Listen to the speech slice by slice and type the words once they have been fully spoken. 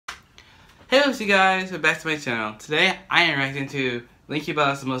Hey, what's up, you guys? We're back to my channel. Today, I am reacting to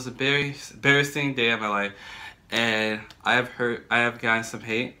Lankybox, the most embarrassing day of my life. And I have gotten some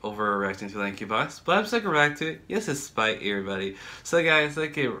hate over reacting to Lankybox, but I'm still gonna react to it. Yes, it's spite everybody. So guys,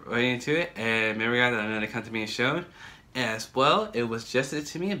 let's get right into it. And remember guys, another content being shown. As well, it was suggested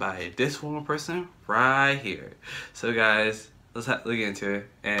to me by this one person right here. So guys, let's get into it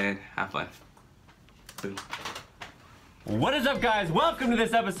and have fun. Boom. What is up, guys? Welcome to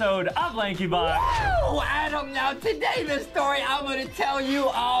this episode of Lankybox. Oh, Adam, now today the story I'm gonna tell you,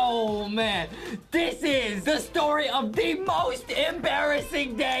 oh man, this is the story of the most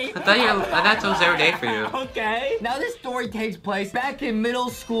embarrassing day. I thought it was every day for you. Okay. Now this story takes place back in middle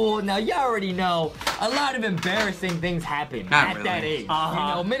school. Now you already know a lot of embarrassing things happen at that age. You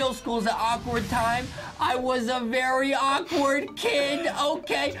know, middle school's an awkward time. I was a very awkward kid,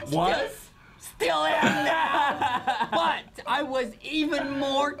 okay? What? Still am now, but I was even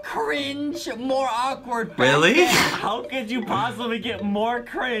more cringe, more awkward. Really? How could you possibly get more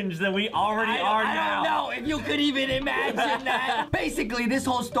cringe than we already are now? I don't know if you could even imagine that. Basically, this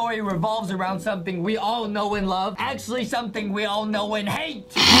whole story revolves around something we all know and love. Actually, something we all know and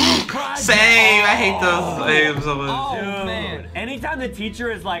hate. Same. I hate those so much. Oh, man. Anytime the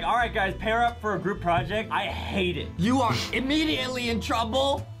teacher is like, all right, guys, pair up for a group project, I hate it. You are immediately in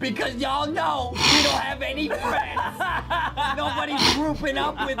trouble because y'all know we don't have any friends. Nobody's grouping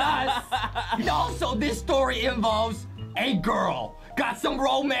up with us. And also, this story involves a girl. Got some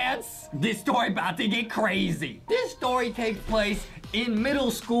romance? This story about to get crazy. This story takes place in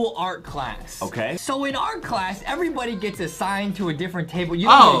middle school art class. Okay. So in art class, everybody gets assigned to a different table. You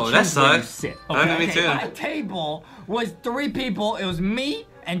don't that choose where you sucks. sit. Okay. Me too. My table was 3 people. It was me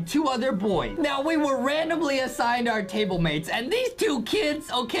and 2 other boys. Now, we were randomly assigned our table mates, and these 2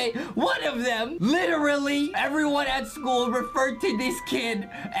 kids, okay, one of them, literally, everyone at school referred to this kid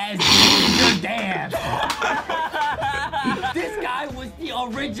as Danger Dan. This guy was the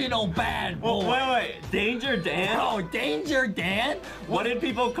original bad boy. Well, wait, Danger Dan? Oh, Danger Dan? What did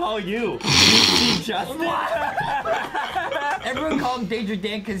people call you? Justin? Everyone called him Danger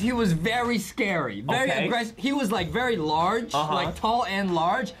Dan because he was very scary, very aggressive. He was like very large, like tall and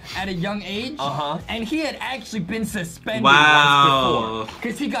large at a young age. And he had actually been suspended once before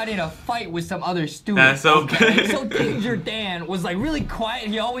because he got in a fight with some other students. That's so bad. So Danger Dan was like really quiet.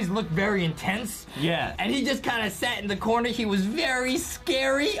 He always looked very intense. Yeah. And he just kind of sat in the corner. He was very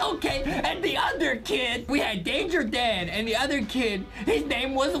scary. Okay. And the other kid, we had Danger Dan, and the other kid, his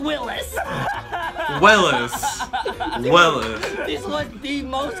name was Willis. Willis. This was the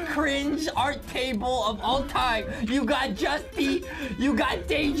most cringe art table of all time. You got Justy, you got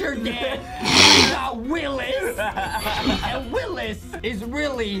Danger Dan, you got Willis. And Willis is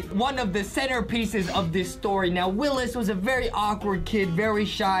really one of the centerpieces of this story. Now, Willis was a very awkward kid, very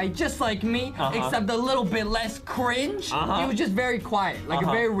shy, just like me, except a little bit less cringe. He was just very quiet, like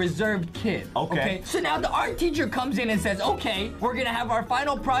a very reserved kid. Okay. So now the art teacher comes in and says, okay, we're gonna have our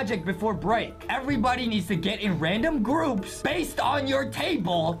final project before break. Everybody needs to get in random groups based on your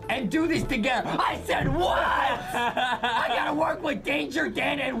table and do this together. I said, what? I gotta work with Danger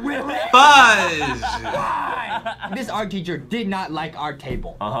Dan and Willis? Fudge! Why? This art teacher did not like our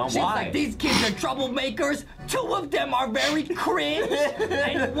table. She's like, these kids are troublemakers. 2 of them are very cringe,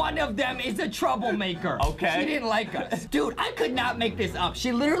 and 1 of them is a troublemaker. Okay. She didn't like us. Dude, I could not make this up.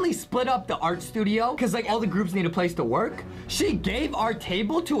 She literally split up the art studio because like all the groups need a place to work. She gave our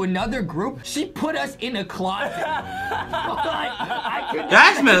table to another group. She put us in a closet.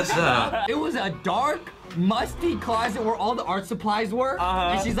 That's messed up. It was a dark, musty closet where all the art supplies were,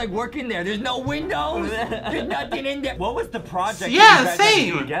 and she's like working there. There's no windows. There's nothing in there. What was the project? Yeah, that you guys had to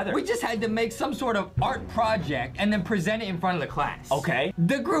same. do together? We just had to make some sort of art project and then present it in front of the class. Okay.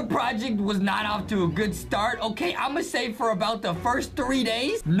 The group project was not off to a good start. Okay, I'm gonna say for about the first 3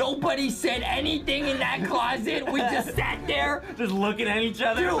 days, nobody said anything in that closet. We just sat there. Just looking at each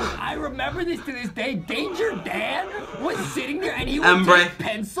other. Dude, I remember this to this day. Danger Dan was sitting there and he would take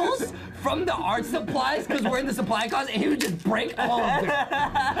pencils from the art supplies because we're in the supply closet, and he would just break all of them.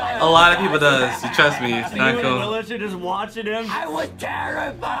 A lot of people does. Trust me, it's not You and cool. Willis are just watching him. I was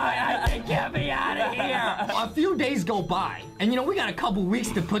terrified. I said, get me out of here. A few days go by, and you know, we got a couple weeks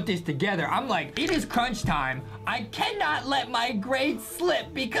to put this together. I'm like, it is crunch time. I cannot let my grades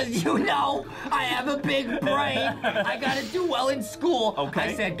slip because you know I have a big brain. I gotta do well in school. Okay.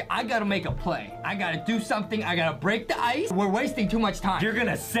 I said, I gotta make a play. I gotta do something. I gotta break the ice. We're wasting too much time. You're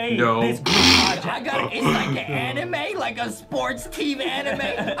gonna save nice group project. It's like an anime, like a sports team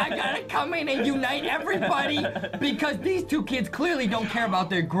anime. I gotta come in and unite everybody because these two kids clearly don't care about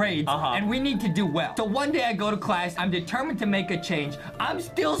their grades, and we need to do well. So one day I go to class, I'm determined to make a change. I'm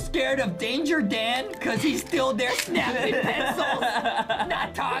still scared of Danger Dan because he's still there snapping pencils,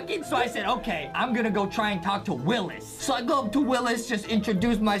 not talking. So I said, okay, I'm gonna go try and talk to Willis. So I go up to Willis, just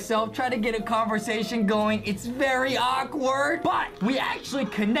introduce myself, try to get a conversation going. It's very awkward, but we actually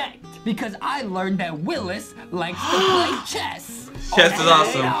connect because I learned that Willis likes to play chess. Chess is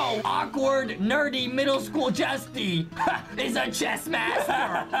awesome. No, awkward, nerdy, middle school Justy is a chess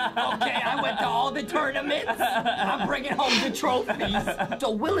master. Okay, I went to all the tournaments. I'm bringing home the trophies.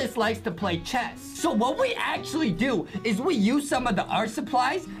 So Willis likes to play chess. So what we actually do is we use some of the art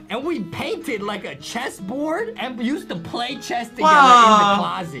supplies and we painted like a chessboard and used to play chess together in the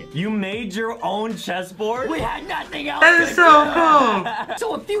closet. You made your own chessboard? We had nothing else That is so cool.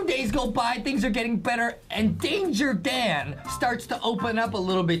 So a few days go by, things are getting better, and Danger Dan starts to open up a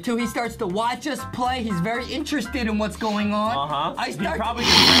little bit too. He starts to watch us play. He's very interested in what's going on. He probably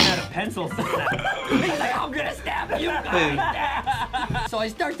just ran out of pencils. He's like, I'm gonna stab you guys. So I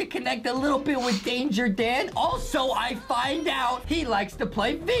start to connect a little bit with Danger Dan. Also, I find out he likes to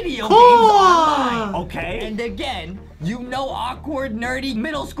play video games online. Okay. And again, you know awkward, nerdy,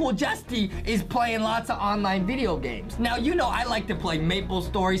 middle school Justy is playing lots of online video games. Now, you know I like to play Maple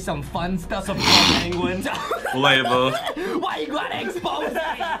Story, some fun stuff. Some penguins. Label. Why you gotta expose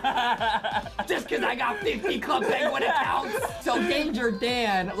me? Just because I got 50 Club Penguin accounts? So Danger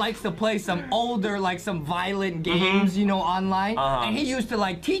Dan likes to play some older, like some violent games, you know, online. And he used to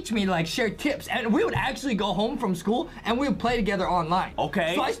like teach me, like share tips. And we would actually go home from school and we would play together online.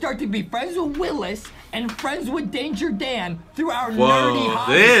 Okay. So I start to be friends with Willis and friends with Danger Dan through our nerdy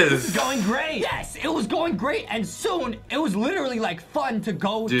hobbies. This is going great. Yes, it was going great, and soon it was literally like fun to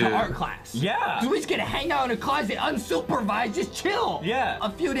go to art class. Yeah. So we just get to hang out in a closet, unsupervised, just chill. Yeah. A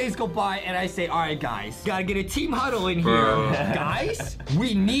few days go by, and I say, all right, guys, gotta get a team huddle in here. Guys,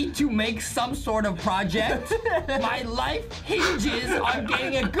 we need to make some sort of project. My life hinges on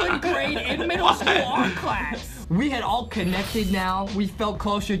getting a good grade in middle school art class. We had all connected now. We felt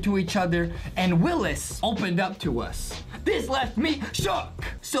closer to each other, and Willis opened up to us. This left me shook.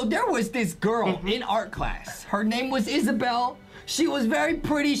 So there was this girl in art class. Her name was Isabel. She was very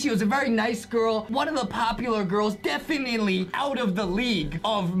pretty. She was a very nice girl. One of the popular girls, definitely out of the league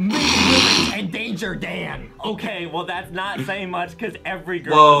of me, Willis, and Danger Dan. Okay, well that's not saying much because every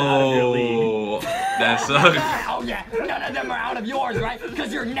girl is out of your league. That sucks. Oh yeah, none of them are out of yours, right?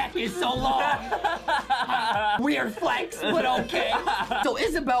 Because your neck is so long. Weird flex, but okay. So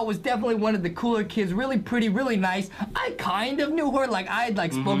Isabel was definitely one of the cooler kids, really pretty, really nice. I kind of knew her, like I had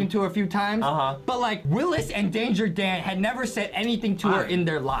like spoken to her a few times. But like Willis and Danger Dan had never said anything to her in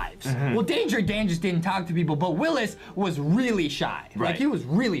their lives. Well, Danger Dan just didn't talk to people, but Willis was really shy. Like he was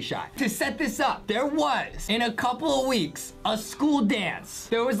really shy. To set this up, there was, in a couple of weeks, a school dance.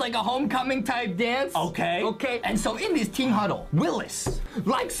 There was like a homecoming type dance. Okay. Okay, and so in this team huddle, Willis,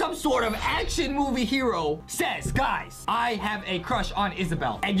 like some sort of action movie hero, says, guys, I have a crush on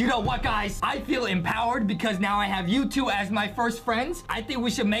Isabel. And you know what, guys? I feel empowered because now I have you two as my first friends. I think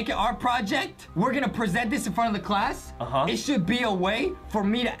we should make it our project. We're gonna present this in front of the class. It should be a way for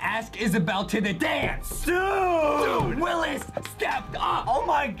me to ask Isabel to the dance. Dude! Willis stepped up. Oh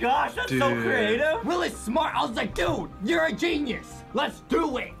my gosh, that's so creative. Willis smart. I was like, dude, you're a genius. Let's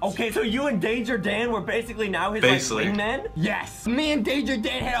do it. Okay, so you and Danger Dan were basically now his like wingmen? Yes. Me and Danger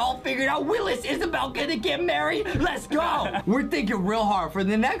Dan had all figured out Willis, Isabel gonna get married. Let's go. We're thinking real hard. For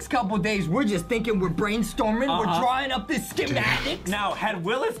the next couple days, we're just thinking, we're brainstorming. We're drawing up the schematics. Now, had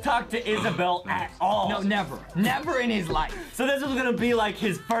Willis talked to Isabel at all? No, never. Never in his life. So this was gonna be like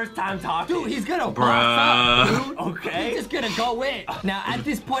his first time talking? Dude, he's gonna boss up, dude. Okay. He's just gonna go in. Now, at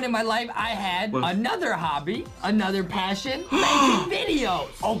this point in my life, I had another hobby, another passion, making videos.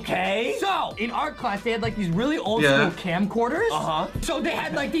 Okay. So, in art class, they had like these really old school camcorders. So they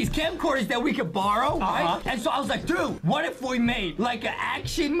had like these camcorders that we could borrow, right? And so I was like, dude, what if we made like an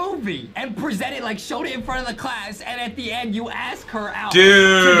action movie and presented, like showed it in front of the class, and at the end you ask her out.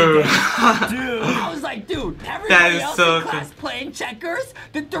 Dude. Dude. I was like, dude, everybody else in class playing checkers,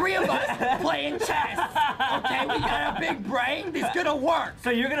 the three of us playing chess. Okay, we got a big brain, this gonna work. So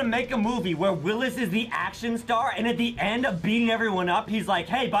you're gonna make a movie where Willis is the action star, and at the end of beating everyone up, he's like,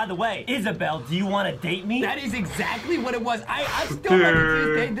 hey, by the way, Isabel, do you want to date me? That is exactly what it was. I still remember to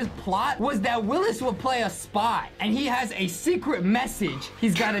this day, this plot was that Willis would play a spy, and he has a secret message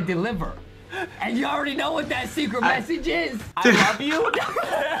he's got to deliver. And you already know what that secret message is. I love you.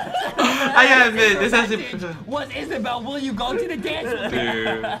 I gotta admit, this actually. Was Isabel, will you go to the dance with me?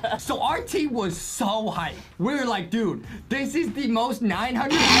 Dude. So our team was so hyped. We were like, dude, this is the most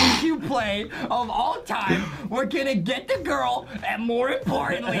 900 IQ play of all time. We're gonna get the girl, and more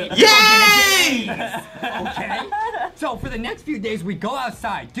importantly, we're Yay! gonna get A's. Okay? So for the next few days, we go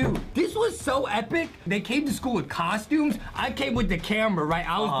outside. Dude, this was so epic. They came to school with costumes. I came with the camera, right?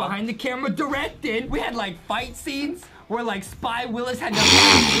 I was behind the camera directing. We had like fight scenes where like Spy Willis had to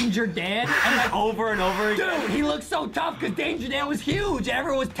fight Danger Dan. And like Over and over again. dude, he looked so tough because Danger Dan was huge.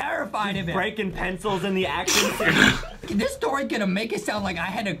 Everyone was terrified of him. Breaking pencils in the action scene. This story gonna make it sound like I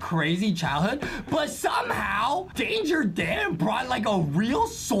had a crazy childhood, but somehow Danger Dan brought like a real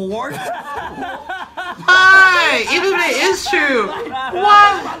sword. Hi! Even if it is true. He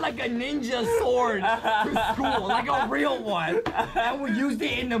What? brought like a ninja sword to school, like a real one, and we used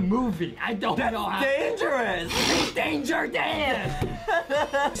it in the movie. I don't know how. Dangerous. It's Danger Dan.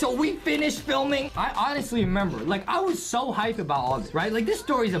 So we finished filming. I honestly remember, like, I was so hyped about all this, right? Like, this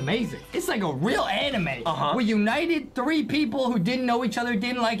story's amazing. It's like a real anime. We united 3 people who didn't know each other,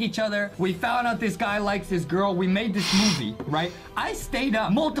 didn't like each other. We found out this guy likes this girl. We made this movie, right? I stayed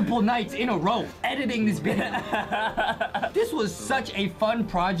up multiple nights in a row editing this video. This was such a fun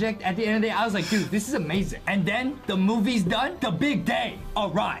project. At the end of the day, I was like, dude, this is amazing. And then the movie's done. The big day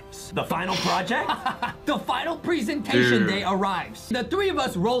arrives. The final project? The final presentation Dude. day arrives. The 3 of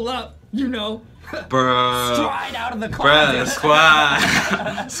us roll up, you know, Bruh. stride out of the Bruh, closet.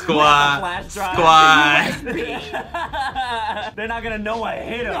 squad. Squad. Flash drive. Squad. They're not gonna know I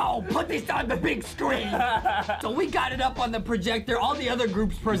hit him. No, put this on the big screen. So we got it up on the projector. All the other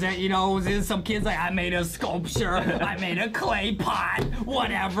groups present, you know, some kids like, I made a sculpture, I made a clay pot,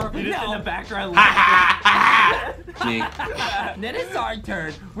 whatever. You're just in the background. Me. Then it's our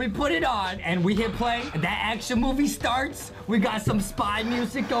turn. We put it on and we hit play. And that action movie starts. We got some spy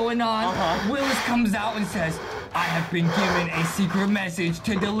music going on. Willis comes out and says, I have been given a secret message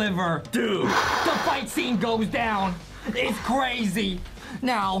to deliver. Dude. The fight scene goes down. It's crazy.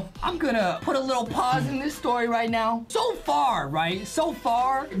 Now, I'm gonna put a little pause in this story right now. So far, right? So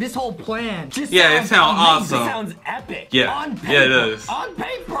far, this whole plan just Yeah, it sounds amazing. awesome. Sounds epic. Yeah. On paper. Yeah, it does. On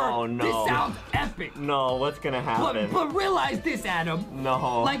paper. Oh, no. This sounds epic. No, what's gonna happen? But realize this, Adam.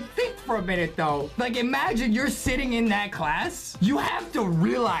 No. Like, think for a minute, though. Like, imagine you're sitting in that class. You have to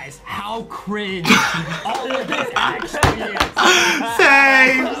realize how cringe all of this actually is.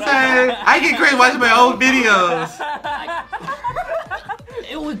 Same. I get crazy watching my own videos.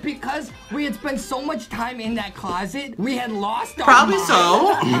 It was because we had spent so much time in that closet, we had lost our Probably minds.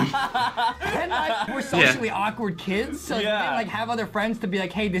 so. And like, we're socially awkward kids, so we didn't like have other friends to be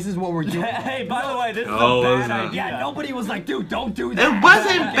like, hey, this is what we're doing. Hey, by the way, this is Oh, a it's bad not. idea. Yeah, nobody was like, dude, don't do that. It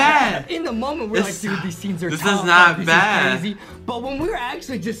wasn't bad. In the moment, we're This- like, dude, these scenes are this tough. is not this bad. Is crazy. But when we were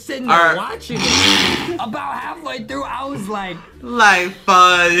actually just sitting there Our- watching it, about halfway through, I was like, Like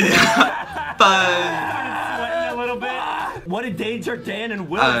fun. Fun. Sweating a little bit. What did Danger Dan and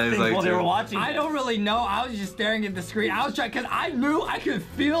Willis I was think like, while they were dude. watching? I don't really know. I was just staring at the screen. I was trying, because I knew I could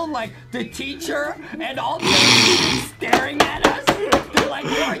feel like the teacher and all the other students staring at us. They're like,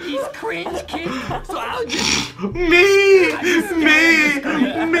 who are these cringe kids? So I was just Me.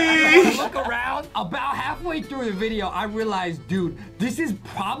 I look around. About halfway through the video, I realized, dude, this is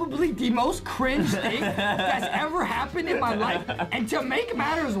probably the most cringe thing that's ever happened in my life. And to make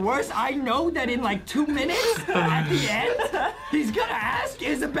matters worse, I know that in like 2 minutes at the end, he's gonna ask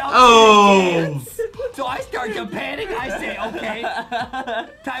Isabel to dance. So I start to panic. I say, okay,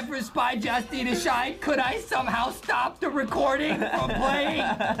 time for Spy Justy to shine. Could I somehow stop the recording from playing?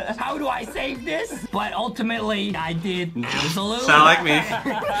 How do I save this? But ultimately, I did. Absolutely. Sound like me.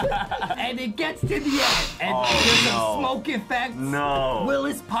 And it gets to the end, and there's some smoke effects. No.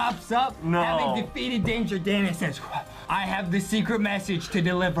 Willis pops up, No. having defeated Danger Dan, and says, I have the secret message to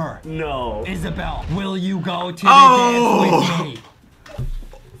deliver. No. Isabel, will you go to the dance with me?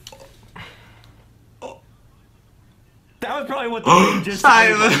 That was probably what the movie just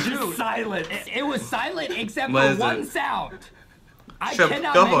Silence. said. Dude, silence. It was silent except What for is one it? sound. I Sure,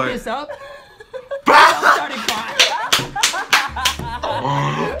 cannot go make for it. this up. I started crying.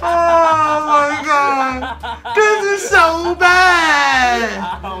 Oh my god. This is so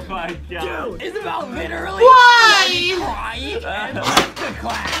bad. Oh my god. Dude, Isabel literally Why? started crying and left the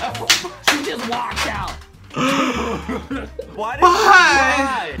class. She just walked out. Why did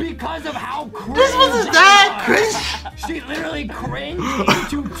Why? she cry? Because of how cringe. This wasn't it that was. cringe. She literally cringed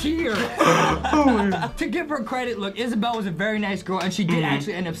into tears. To give her credit, look, Isabel was a very nice girl, and she did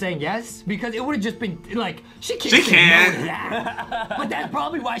actually end up saying yes, because it would have just been like, she can't say no to that. But that's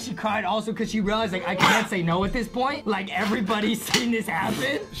probably why she cried also, because she realized like, I can't say no at this point. Like, everybody's seen this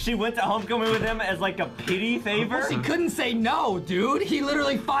happen. She went to homecoming with him as like a pity favor. She couldn't say no, dude. He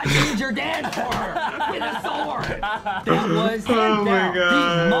literally fought Danger Dan for her with a sword. That was hands down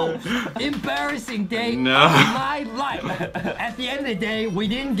the most embarrassing day of my life. At the end of the day, we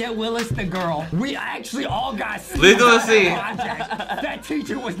didn't get Willis the girl. We actually all got Little see. That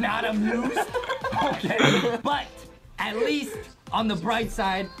teacher was not amused. Okay, but at least on the bright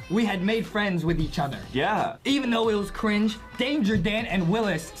side, we had made friends with each other. Yeah. Even though it was cringe, Danger Dan and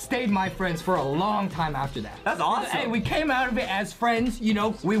Willis stayed my friends for a long time after that. That's awesome. Hey, we came out of it as friends, you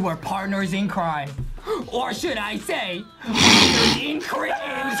know, we were partners in crime. Or should I say, partners in cringe.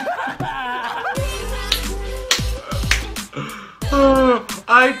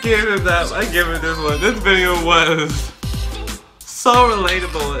 I give him that. I give him this one. This video was so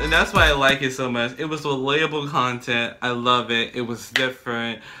relatable, and that's why I like it so much. It was relatable content. I love it. It was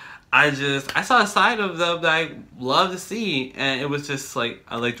different. I saw a side of them that I love to see, and it was just like,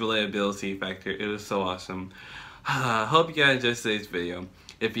 I liked the relatability factor. It was so awesome. Hope you guys enjoyed today's video.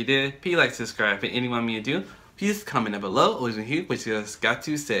 If you did, please like, subscribe, and anything you want me to do, please comment down below. Always been here, what you guys got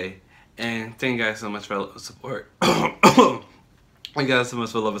to say. And thank you guys so much for the support. Thank you guys so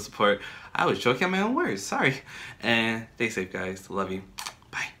much for the love and support. I was choking on my own words, sorry. And stay safe, guys. Love you.